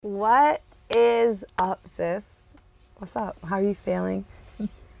What is up, sis? What's up? How are you feeling?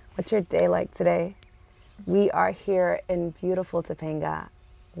 What's your day like today? We are here in beautiful Topanga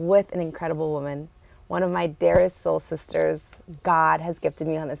with an incredible woman, one of my dearest soul sisters God has gifted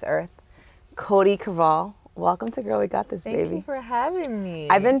me on this earth, Cody Cavall. Welcome to Girl We Got This, baby. Thank you for having me.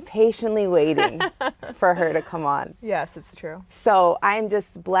 I've been patiently waiting for her to come on. Yes, it's true. So I'm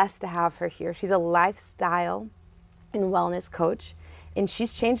just blessed to have her here. She's a lifestyle and wellness coach, and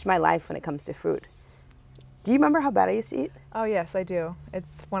she's changed my life when it comes to food. Do you remember how bad I used to eat? Oh, yes, I do.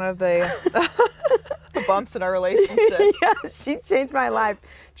 It's one of the bumps in our relationship. Yeah, she changed my life.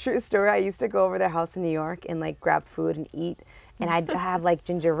 True story. I used to go over their house in New York and like grab food and eat, and I'd have like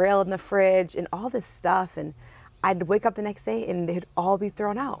ginger ale in the fridge and all this stuff, and I'd wake up the next day and they'd all be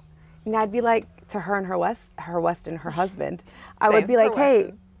thrown out. And I'd be like to her and her husband, I would be like,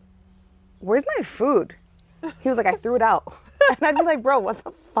 hey, where's my food? He was like, I threw it out. And I'd be like, bro, what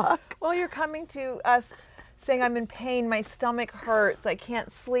the fuck? Well, you're coming to us saying I'm in pain, my stomach hurts, I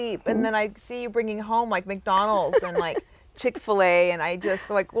can't sleep, and then I see you bringing home like McDonald's and like Chick-fil-A, and I just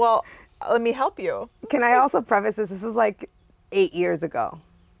like, well, let me help you. Can I also preface this? This was like 8 years ago.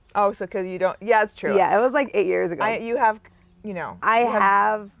 Oh, so because you don't, yeah, it's true. Yeah, it was like 8 years ago. You have,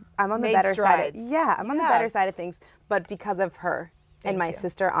 I'm on the made better strides. side. I'm on the better side of things, but because of her and my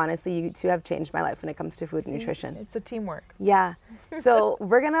sister, honestly, you two have changed my life when it comes to food and nutrition. It's a teamwork. Yeah. So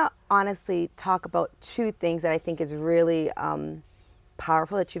we're going to honestly talk about two things that I think is really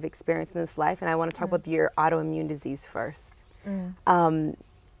powerful that you've experienced in this life. And I want to talk about your autoimmune disease first.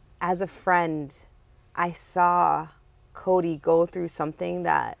 As a friend, I saw Cody go through something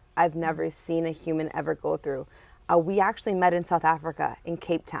that I've never seen a human ever go through. We actually met in South Africa, in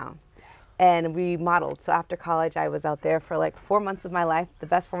Cape Town. And we modeled. So after college, I was out there for like 4 months of my life, the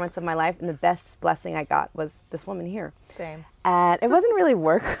best 4 months of my life. And the best blessing I got was this woman here. Same. And it wasn't really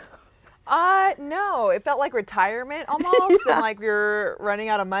work. No, it felt like retirement almost, and like we were running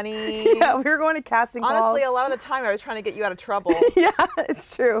out of money. Yeah, we were going to casting calls. Honestly, a lot of the time I was trying to get you out of trouble. Yeah,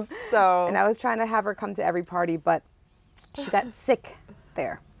 it's true. So. And I was trying to have her come to every party, but she got sick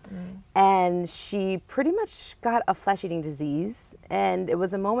there. And she pretty much got a flesh-eating disease. And it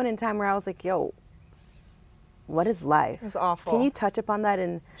was a moment in time where I was like, yo, what is life? It's awful. Can you touch upon that?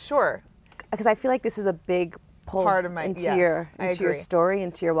 And Sure. because I feel like this is a big pull Part of my, into yes, your story,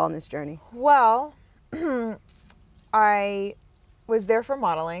 into your wellness journey. Well, I was there for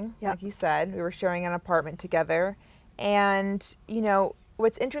modeling, Yep. like you said. We were sharing an apartment together. And,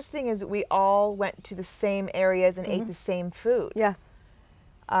 what's interesting is we all went to the same areas and ate the same food. Yes.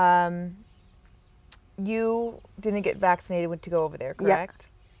 You didn't get vaccinated to go over there, correct?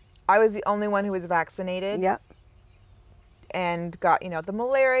 Yep. I was the only one who was vaccinated. Yep. And got, the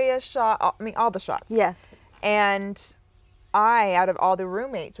malaria shot, all the shots. Yes. And I, out of all the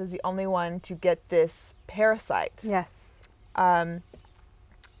roommates, was the only one to get this parasite. Yes.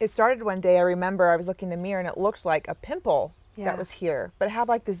 It started one day, I remember I was looking in the mirror and it looked like a pimple that was here. But it had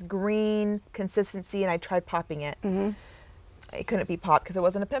like this green consistency and I tried popping it. It couldn't be popped because it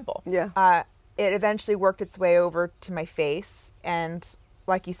wasn't a pimple. Yeah. It eventually worked its way over to my face. And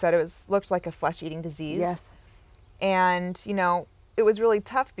like you said, looked like a flesh-eating disease. Yes. And, it was really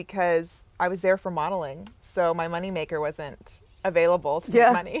tough because I was there for modeling. So my moneymaker wasn't available to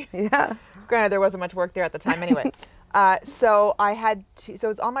make money. Yeah. Granted, there wasn't much work there at the time anyway. So I had to, so it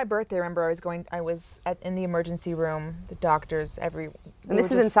was on my birthday. I remember I was in the emergency room, the doctors, and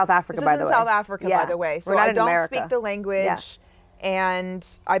this is in South Africa, by the way. This is in South Africa, by the way. So I don't speak the language. Yeah. And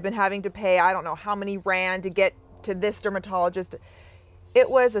I've been having to pay, I don't know how many rand to get to this dermatologist. It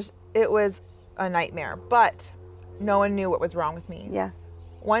was a nightmare, but no one knew what was wrong with me. Yes.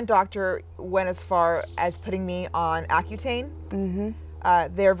 One doctor went as far as putting me on Accutane,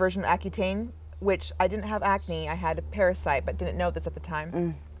 their version of Accutane, which I didn't have acne. I had a parasite, but didn't know this at the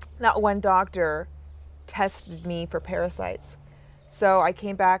time. Not one doctor tested me for parasites. So I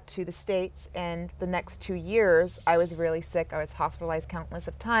came back to the States, and the next 2 years, I was really sick. I was hospitalized countless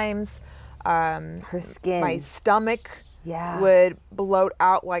of times. Her skin. My stomach would bloat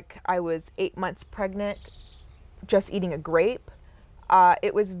out like I was 8 months pregnant, just eating a grape.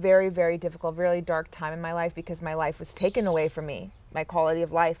 It was very, very difficult, really dark time in my life because my life was taken away from me. My quality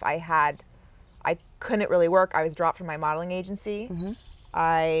of life I couldn't really work. I was dropped from my modeling agency.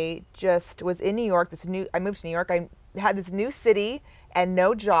 I just was in New York. I moved to New York. I had this new city and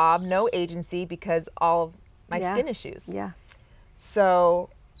no job, no agency because all of my skin issues. Yeah. So.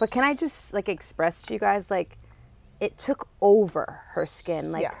 But can I just express to you guys, it took over her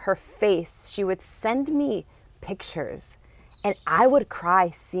skin, her face. She would send me pictures And I would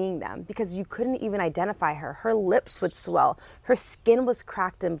cry seeing them because you couldn't even identify her. Her lips would swell. Her skin was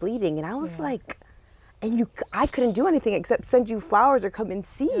cracked and bleeding. And I was like, I couldn't do anything except send you flowers or come and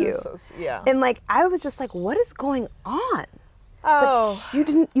see you. And like, I was just like, what is going on? Oh.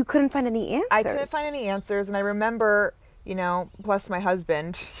 But you couldn't find any answers. I couldn't find any answers. And I remember, you know, plus my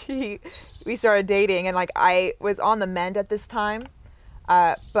husband, we started dating, and like I was on the mend at this time.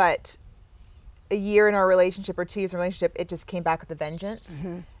 But a year in our relationship or 2 years in our relationship, it just came back with a vengeance.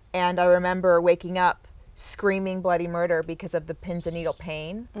 And I remember waking up screaming bloody murder because of the pins and needle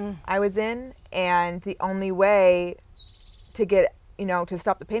pain I was in. And the only way to get, you know, to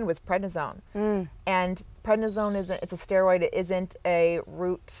stop the pain was prednisone. And prednisone it's a steroid. It isn't a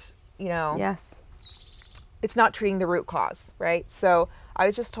root, you know. Yes. It's not treating the root cause, right? So I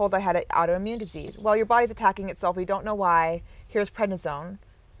was just told I had an autoimmune disease. Well, your body's attacking itself. We don't know why. Here's prednisone.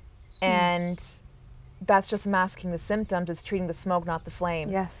 And that's just masking the symptoms. It's treating the smoke, not the flame.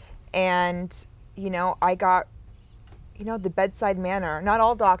 Yes. And, you know, I got, you know, the bedside manner, not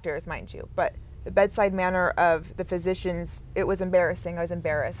all doctors, mind you, but the bedside manner of the physicians, it was embarrassing. I was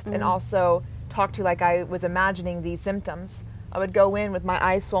embarrassed. And also talked to like I was imagining these symptoms. I would go in with my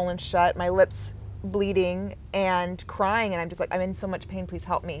eyes swollen shut, my lips bleeding and crying. And I'm just like, I'm in so much pain, please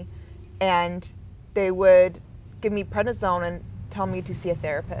help me. And they would give me prednisone and tell me to see a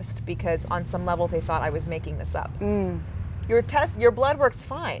therapist because on some level they thought I was making this up. Your blood works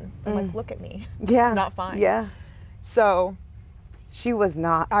fine. I'm like, look at me. Yeah. Not fine. Yeah. So she was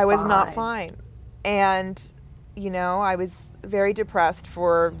not I was not fine. And, you know, I was very depressed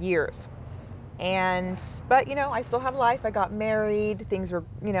for years. But, you know, I still had life. I got married. Things were,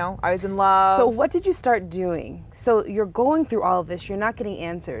 you know, I was in love. So what did you start doing? So you're going through all of this. You're not getting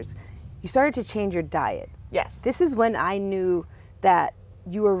answers. You started to change your diet. Yes. This is when I knew that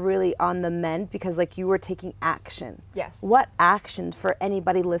you were really on the mend because like you were taking action. Yes. What actions for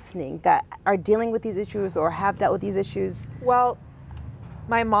anybody listening that are dealing with these issues or have dealt with these issues? Well,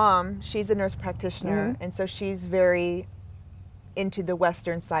 my mom, she's a nurse practitioner, and so she's very into the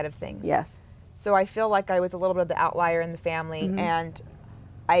Western side of things. Yes. So I feel like I was a little bit of the outlier in the family, and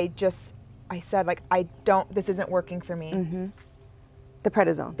I said like, this isn't working for me. The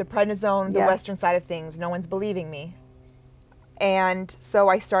prednisone. The prednisone, the Western side of things, no one's believing me. And so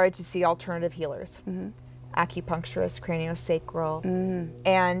I started to see alternative healers, acupuncturist, craniosacral,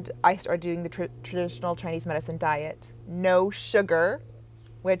 and I started doing the traditional Chinese medicine diet. No sugar,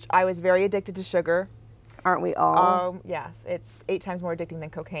 which I was very addicted to sugar. Aren't we all? Yes, it's 8 times more addicting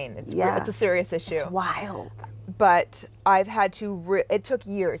than cocaine. It's a serious issue. It's wild. But I've had to, it took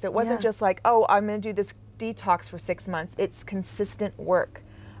years. It wasn't just like, oh, I'm going to do this detox for 6 months. It's consistent work.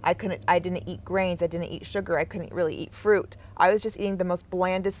 I didn't eat grains. I didn't eat sugar. I couldn't really eat fruit. I was just eating the most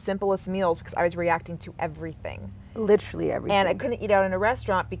blandest, simplest meals because I was reacting to everything. Literally everything. And I couldn't eat out in a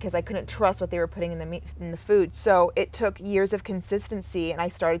restaurant because I couldn't trust what they were putting in the food. So it took years of consistency, and I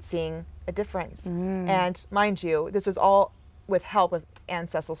started seeing a difference. And mind you, this was all with help with Anne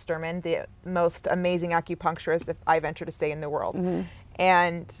Cecil Sturman, the most amazing acupuncturist that I venture to say in the world.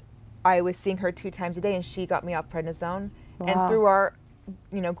 And I was seeing her 2 times a day, and she got me off prednisone. Wow. And through our,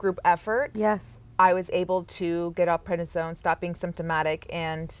 you know, group effort, yes, I was able to get off prednisone, stop being symptomatic,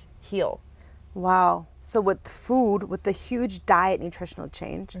 and heal. Wow. So with food, with the huge diet nutritional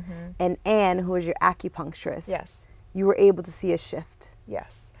change, and Anne, who was your acupuncturist, yes, you were able to see a shift.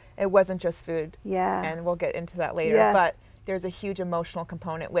 Yes. It wasn't just food. Yeah. And we'll get into that later. Yes. But there's a huge emotional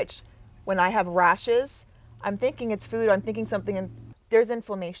component, which when I have rashes, I'm thinking it's food, I'm thinking something, and there's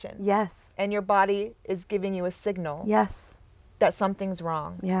inflammation. Yes. And your body is giving you a signal. Yes. That something's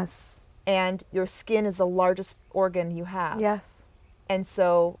wrong. Yes. And your skin is the largest organ you have. Yes. And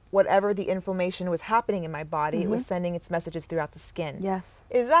so whatever the inflammation was happening in my body, it was sending its messages throughout the skin. Yes.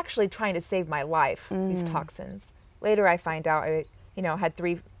 It was actually trying to save my life, these toxins. Later I find out I, had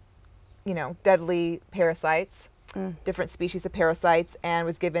 3, deadly parasites, different species of parasites, and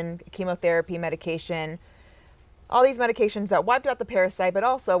was given chemotherapy, medication, all these medications that wiped out the parasite, but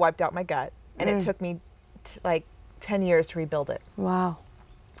also wiped out my gut. And it took me like 10 years to rebuild it. Wow.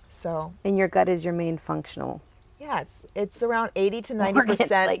 So. And your gut is your main functional. Yeah, it's around 80 to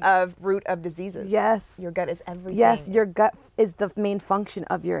 90% of root of diseases. Yes. Your gut is everything. Yes, your gut is the main function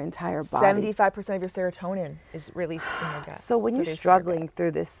of your entire body. 75% of your serotonin is released in your gut. So when you're struggling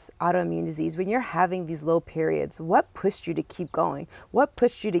through this autoimmune disease, when you're having these low periods, what pushed you to keep going? What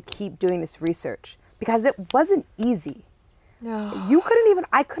pushed you to keep doing this research? Because it wasn't easy. No.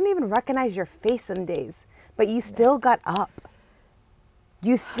 I couldn't even recognize your face some days, but you still got up.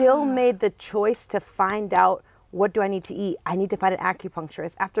 You still made the choice to find out, what do I need to eat? I need to find an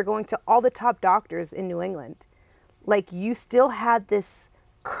acupuncturist after going to all the top doctors in New England. like you still had this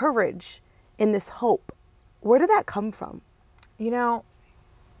courage and this hope. Where did that come from? You know,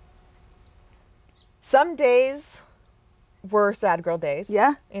 some days were sad girl days.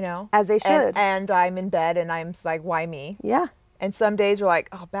 Yeah. You know, As they should. And I'm in bed and I'm like, why me? Yeah. And some days were like,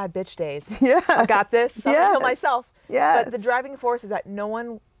 oh, bad bitch days. Yeah. I got this. I'm gonna kill Yes. myself. Yes. But the driving force is that no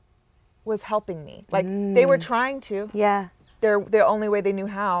one was helping me. Like they were trying to. Yeah. The only way they knew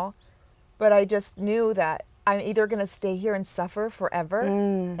how. But I just knew that I'm either going to stay here and suffer forever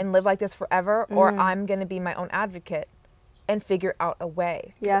and live like this forever, or I'm going to be my own advocate and figure out a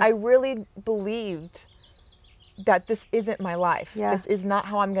way. Yes. I really believed that this isn't my life. Yeah. This is not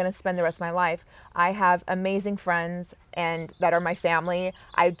how I'm going to spend the rest of my life. I have amazing friends and that are my family.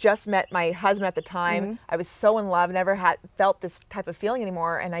 I just met my husband at the time. I was so in love, never had felt this type of feeling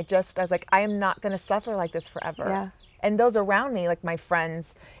anymore. And I was like, I am not going to suffer like this forever. Yeah. And those around me, like my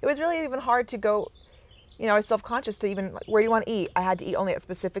friends, it was really even hard to go, you know, I was self-conscious to even, like, where do you want to eat? I had to eat only at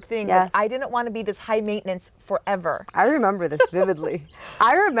specific things. Yes. Like, I didn't want to be this high maintenance forever. I remember this vividly.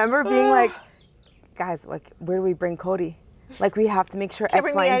 I remember being like, guys, like, where do we bring Cody? Like, we have to make sure Can't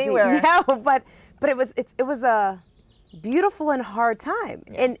X, bring Y, me and Z. anywhere. Yeah, but it was a beautiful and hard time.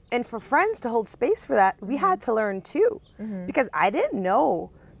 Yeah. And for friends to hold space for that, we had to learn too. Because I didn't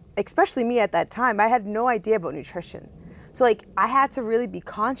know, especially me at that time, I had no idea about nutrition. So like I had to really be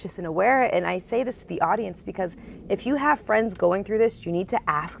conscious and aware, and I say this to the audience because if you have friends going through this, you need to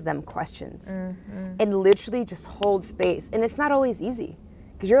ask them questions and literally just hold space. And it's not always easy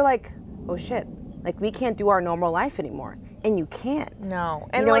because you're like, oh shit, like we can't do our normal life anymore. And you can't. No.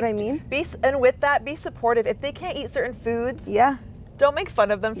 And you know what I mean? And with that, be supportive. If they can't eat certain foods, Yeah. don't make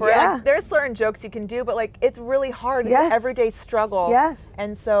fun of them for it. Yeah. Like, there's certain jokes you can do, but like it's really hard. It's Yes. an everyday struggle. Yes.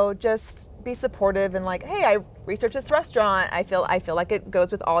 And so just be supportive and like, hey, I researched this restaurant. I feel like it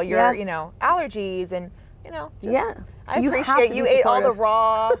goes with all your, Yes. you know, allergies and, you know, just, Yeah. I You have appreciate to you be ate all the supportive.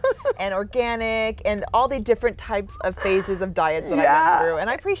 raw and organic and all the different types of phases of diets that I Yeah. went through. And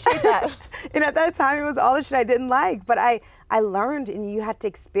I appreciate that. And at that time, it was all the shit I didn't like. But I learned, and you had to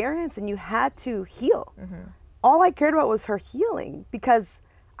experience, and you had to heal. All I cared about was her healing because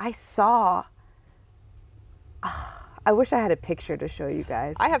I saw. I wish I had a picture to show you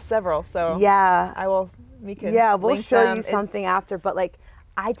guys. I have several, so Yeah. we can Yeah, we'll link show them. you It's- something after. But like,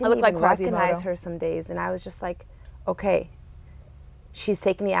 I didn't look even like recognize Quasimodo. her some days, and I was just like, okay, she's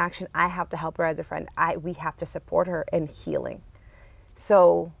taking the action. I have to help her as a friend. We have to support her in healing.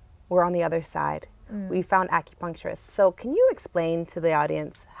 So we're on the other side. We found acupuncturists. So can you explain to the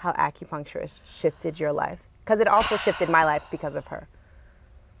audience how acupuncturists shifted your life? Because it also shifted my life because of her.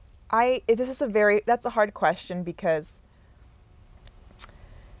 That's a hard question because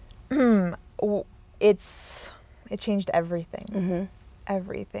it changed everything.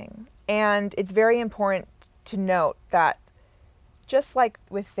 Everything. And it's very important to note that just like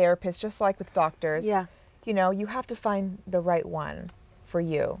with therapists, just like with doctors, Yeah. you know, you have to find the right one for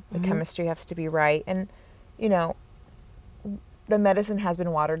you. The chemistry has to be right. And, you know, the medicine has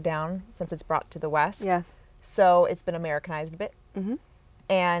been watered down since it's brought to the West. Yes. So it's been Americanized a bit.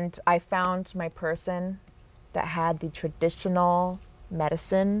 And I found my person that had the traditional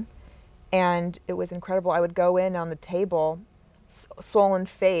medicine, and it was incredible. I would go in on the table, swollen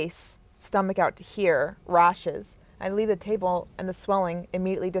face, stomach out to here, rashes. I'd leave the table, and the swelling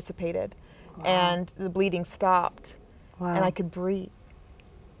immediately dissipated, and the bleeding stopped, Wow. and I could breathe.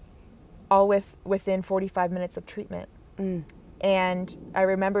 All within 45 minutes of treatment. And I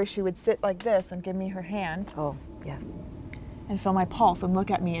remember she would sit like this and give me her hand Oh, yes. and feel my pulse and look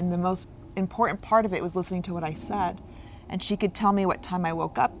at me. And the most important part of it was listening to what I said. And she could tell me what time I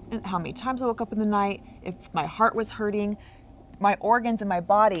woke up, how many times I woke up in the night, if my heart was hurting. My organs in my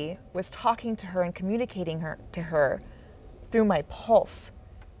body was talking to her and communicating to her through my pulse.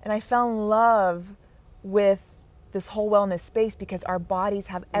 And I fell in love with this whole wellness space because our bodies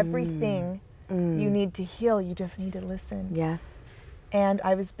have everything you need to heal. You just need to listen. Yes. And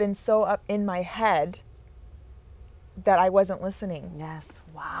I was been so up in my head that I wasn't listening. Yes.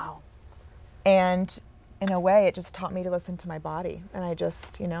 Wow. And in a way, it just taught me to listen to my body. And I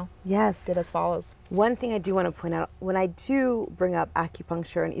just, you know, Yes. did as follows. One thing I do want to point out, when I do bring up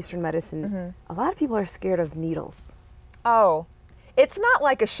acupuncture and Eastern medicine, a lot of people are scared of needles. Oh, it's not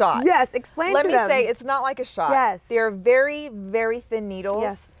like a shot. Yes, explain Let to me them. say, it's not like a shot. Yes. They're very, very thin needles.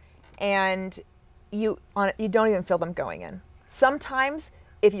 Yes. And you don't even feel them going in. Sometimes,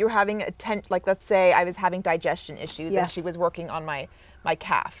 if you're having like let's say I was having digestion issues and Yes. she was working on my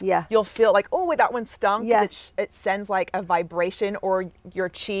calf. Yeah. You'll feel like, oh, wait, that one stung. 'Cause Yes. It sends like a vibration or your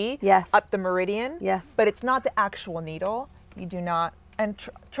chi Yes. up the meridian. Yes. But it's not the actual needle. You do not. And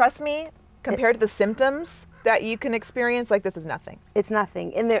trust me, compared to the symptoms, that you can experience, like, this is nothing. It's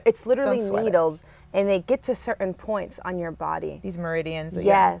nothing. And it's literally Don't sweat it. needles, and they get to certain points on your body. These meridians.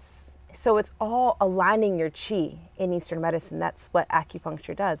 Yes. So it's all aligning your chi in Eastern medicine. That's what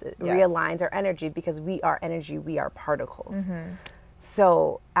acupuncture does. It realigns our energy, because we are energy, we are particles.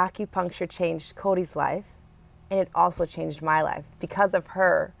 So acupuncture changed Cody's life, and it also changed my life. Because of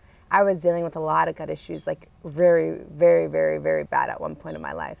her, I was dealing with a lot of gut issues, like very, very, very, very bad at one point in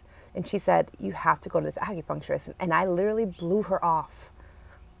my life. And she said, you have to go to this acupuncturist. And I literally blew her off.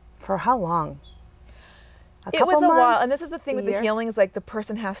 For how long? It was a while. And this is the thing with the healing, is like the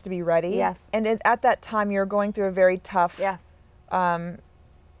person has to be ready. Yes. And at that time, you're going through a very tough I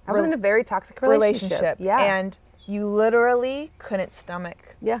was in a very toxic relationship. Yeah. And you literally couldn't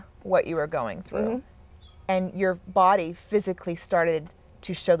stomach what you were going through. And your body physically started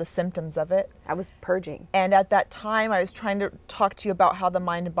to show the symptoms of it. I was purging. And at that time, I was trying to talk to you about how the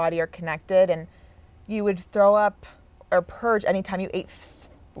mind and body are connected, and you would throw up or purge anytime you ate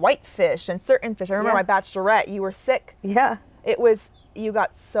white fish and certain fish. I remember my bachelorette, you were sick. Yeah. You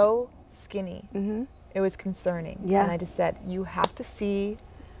got so skinny. It was concerning. Yeah. And I just said, you have to see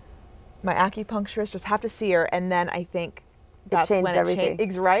my acupuncturist, just have to see her. And then I think that's changed when everything.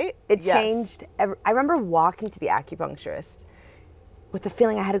 Changed, right? It changed. I remember walking to the acupuncturist with the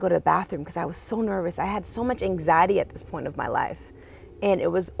feeling I had to go to the bathroom, because I was so nervous. I had so much anxiety at this point of my life, and it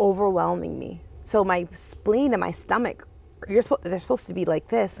was overwhelming me. So my spleen and my stomach, they're supposed to be like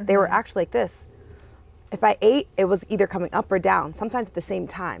this. They were actually like this. If I ate, it was either coming up or down, sometimes at the same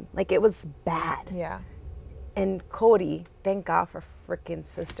time. Like, it was bad. Yeah. And Cody, thank God for freaking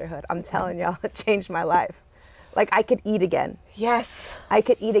sisterhood. I'm telling y'all, it changed my life. Like, I could eat again. Yes. I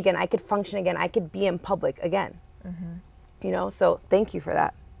could eat again. I could function again. I could be in public again. You know, so thank you for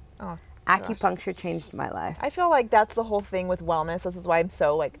that. Oh, Acupuncture changed my life. I feel like that's the whole thing with wellness. This is why I'm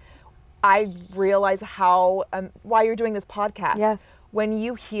so, like, I realize how, why you're doing this podcast. Yes. When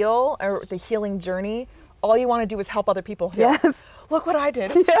you heal, or the healing journey, all you want to do is help other people heal. Yes. Look what I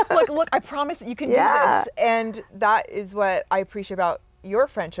did. Yeah. Look, I promise that you can do this. And that is what I appreciate about your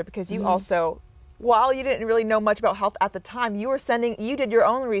friendship, because you also, while you didn't really know much about health at the time, you did your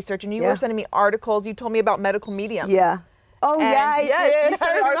own research, and you were sending me articles. You told me about medical medium. Yeah. Oh, And I did. you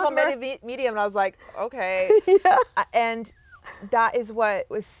sent an article on medium, and I was like, okay. And that is what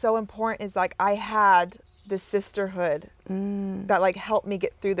was so important, is like, I had this sisterhood that like helped me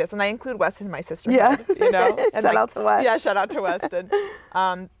get through this, and I include Weston in my sisterhood. You know, and shout out to West. Yeah, shout out to Weston.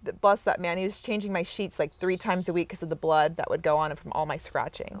 Bless that man. He was changing my sheets like 3 times a week because of the blood that would go on from all my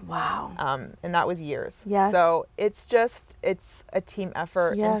scratching. Wow. And that was years. Yes. So it's a team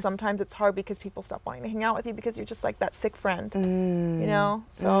effort, Yes. and sometimes it's hard because people stop wanting to hang out with you because you're just like that sick friend. You know,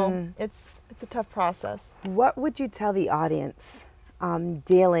 so it's a tough process. What would you tell the audience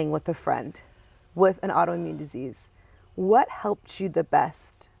dealing with a friend with an autoimmune disease? What helped you the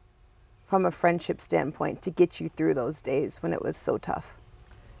best from a friendship standpoint to get you through those days when it was so tough?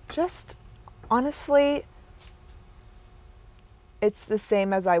 Just honestly, it's the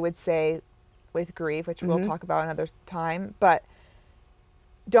same as I would say with grief, which we'll talk about another time, but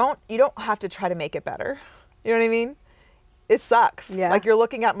you don't have to try to make it better. You know what I mean? It sucks. Yeah. Like, you're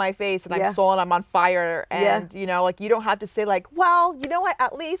looking at my face and I'm swollen, I'm on fire, and you know, like, you don't have to say like, well, you know what,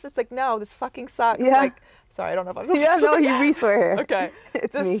 at least. It's like, no, this fucking sucks. Yeah. Like, sorry, I don't know if I'm Yeah, no, we swear here. Okay.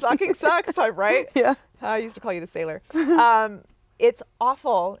 It's this me. fucking sucks, right? Yeah. I used to call you the sailor. It's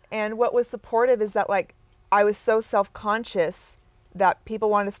awful. And what was supportive is that, like, I was so self-conscious that people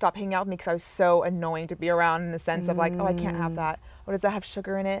wanted to stop hanging out with me because I was so annoying to be around, in the sense of like, oh, I can't have that. Or does that have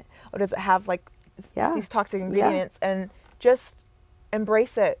sugar in it? Or does it have like these toxic ingredients? And just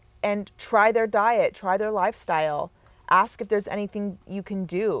embrace it and try their diet, try their lifestyle. Ask if there's anything you can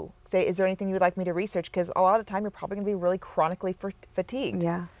do. Say, is there anything you would like me to research? Because a lot of the time you're probably going to be really chronically fatigued.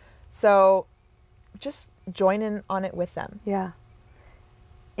 Yeah. So just join in on it with them. Yeah.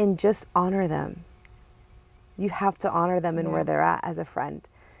 And just honor them. You have to honor them and where they're at as a friend.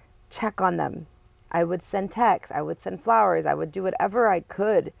 Check on them. I would send texts. I would send flowers. I would do whatever I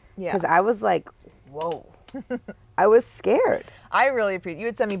could. Because I was like, whoa. I was scared. I really appreciate it. You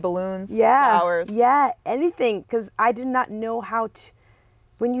would send me balloons, Yeah. flowers. Yeah, anything. Because I did not know how to.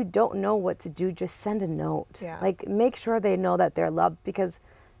 When you don't know what to do, just send a note. Yeah. Like, make sure they know that they're loved. Because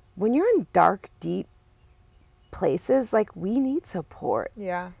when you're in dark, deep places, like, we need support.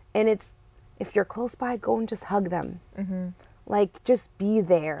 Yeah. And if you're close by, go and just hug them. Like, just be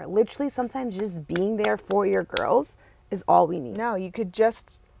there. Literally, sometimes just being there for your girls is all we need. No, you could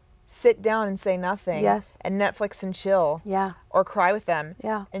just sit down and say nothing. Yes. And Netflix and chill. Yeah. Or cry with them.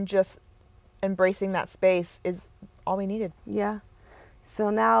 Yeah. And just embracing that space is all we needed. Yeah.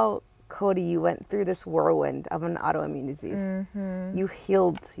 So now, Cody, you went through this whirlwind of an autoimmune disease. Mm-hmm. You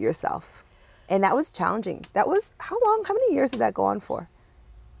healed yourself. And that was challenging. That was, how long, how many years did that go on for?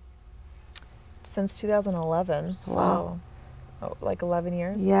 Since 2011. Wow. So, like 11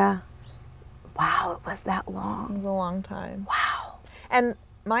 years. Yeah. Wow, it was that long. It was a long time. Wow. And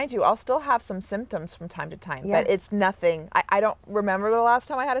mind you, I'll still have some symptoms from time to time, Yeah. but it's nothing. I don't remember the last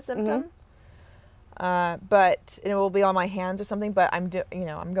time I had a symptom. But it will be on my hands or something, but I'm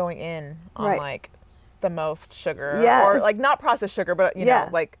going in on Right. like the most sugar, Yes. or like not processed sugar, but you Yeah.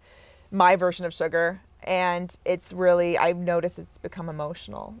 know, like my version of sugar. And it's really, I've noticed it's become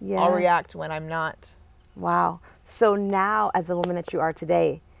emotional. I'll Yes. react when I'm not. Wow. So now, as the woman that you are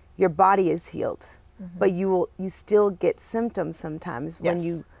today, your body is healed, but you still get symptoms sometimes when Yes.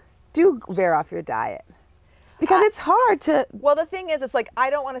 you do veer off your diet, because it's hard to. Well, the thing is, it's like, I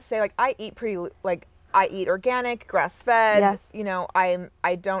don't want to say like I eat organic, grass-fed. Yes. You know,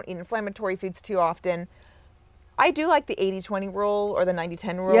 I don't eat inflammatory foods too often. I do like the 80-20 rule or the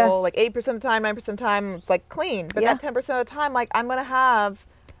 90-10 rule. Yes. Like 8% of the time, 9% of the time, it's like clean. But Yeah. that 10% of the time, like I'm going to have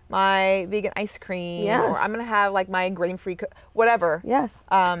my vegan ice cream, Yes. or I'm going to have like my grain-free, whatever. Yes.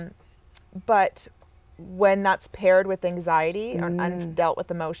 But when that's paired with anxiety or undealt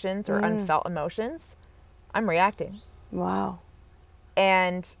with emotions or unfelt emotions, I'm reacting. Wow.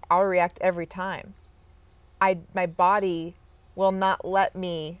 And I'll react every time. My body will not let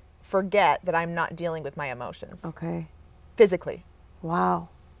me forget that I'm not dealing with my emotions Okay. physically. Wow.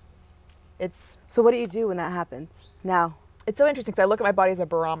 It's So what do you do when that happens now? so interesting because I look at my body as a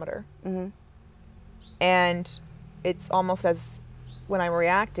barometer. And it's almost as when I'm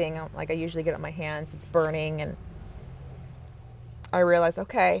reacting, like I usually get on my hands, it's burning, and I realize,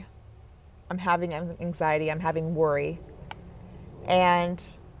 okay, I'm having anxiety, I'm having worry, and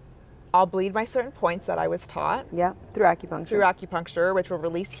I'll bleed my certain points that I was taught Yeah. Through acupuncture. through acupuncture, which will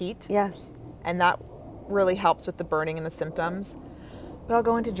release heat. Yes. And that really helps with the burning and the symptoms. But I'll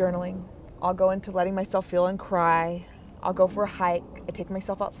go into journaling. I'll go into letting myself feel and cry. I'll go for a hike. I take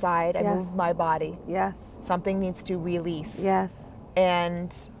myself outside. I Yes. move my body. Yes. Something needs to release. Yes.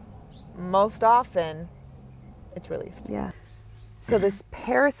 And most often, it's released. Yeah. So this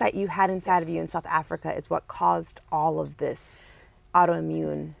parasite you had inside of you in South Africa is what caused all of this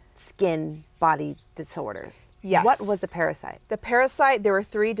autoimmune skin body disorders. Yes. What was the parasite? The parasite, there were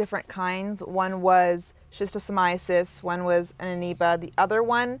 3 different kinds. One was schistosomiasis, one was an amoeba. The other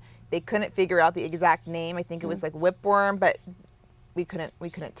one, they couldn't figure out the exact name. I think it was like whipworm, but we couldn't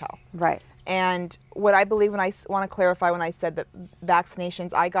tell. Right. And what I believe, when I want to clarify, when I said that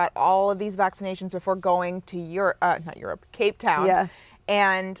vaccinations, I got all of these vaccinations before going to Cape Town. Yes.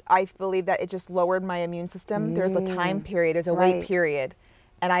 And I believe that it just lowered my immune system. There's a time period, there's a Right. wait period.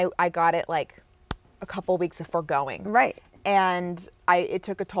 And I got it like a couple weeks before going. Right. And it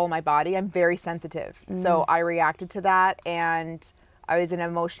took a toll on my body. I'm very sensitive. So I reacted to that, and I was in an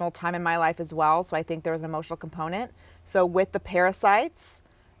emotional time in my life as well. So I think there was an emotional component. So with the parasites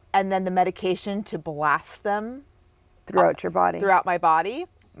and then the medication to blast them Throughout your body. throughout my body,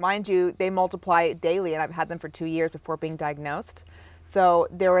 mind you, they multiply daily, and I've had them for 2 years before being diagnosed. So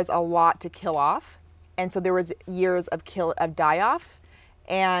there was a lot to kill off. And so there was years of die-off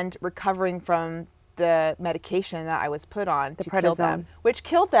and recovering from the medication that I was put on to kill them, prednisone. which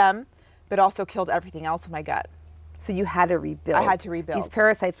killed them, but also killed everything else in my gut. So you had to rebuild. I had to rebuild. These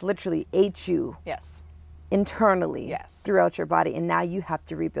parasites literally ate you Yes. internally Yes. throughout your body, and now you have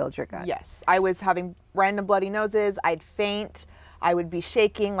to rebuild your gut. Yes. I was having random bloody noses. I'd faint. I would be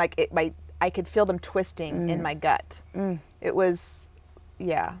shaking. I could feel them twisting in my gut. It was,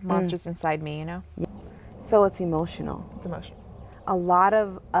 monsters inside me, you know? So it's emotional. It's emotional. A lot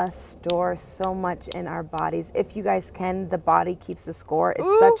of us store so much in our bodies. If you guys can, The Body Keeps the Score.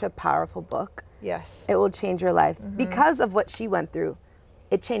 It's such a powerful book. Yes. It will change your life. Because of what she went through,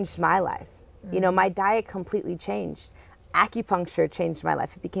 it changed my life. You know, my diet completely changed. Acupuncture changed my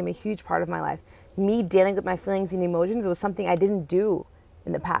life. It became a huge part of my life. Me dealing with my feelings and emotions was something I didn't do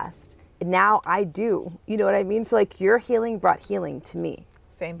in the past. And now I do. You know what I mean? So like your healing brought healing to me.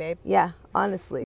 Same, babe. Yeah, honestly.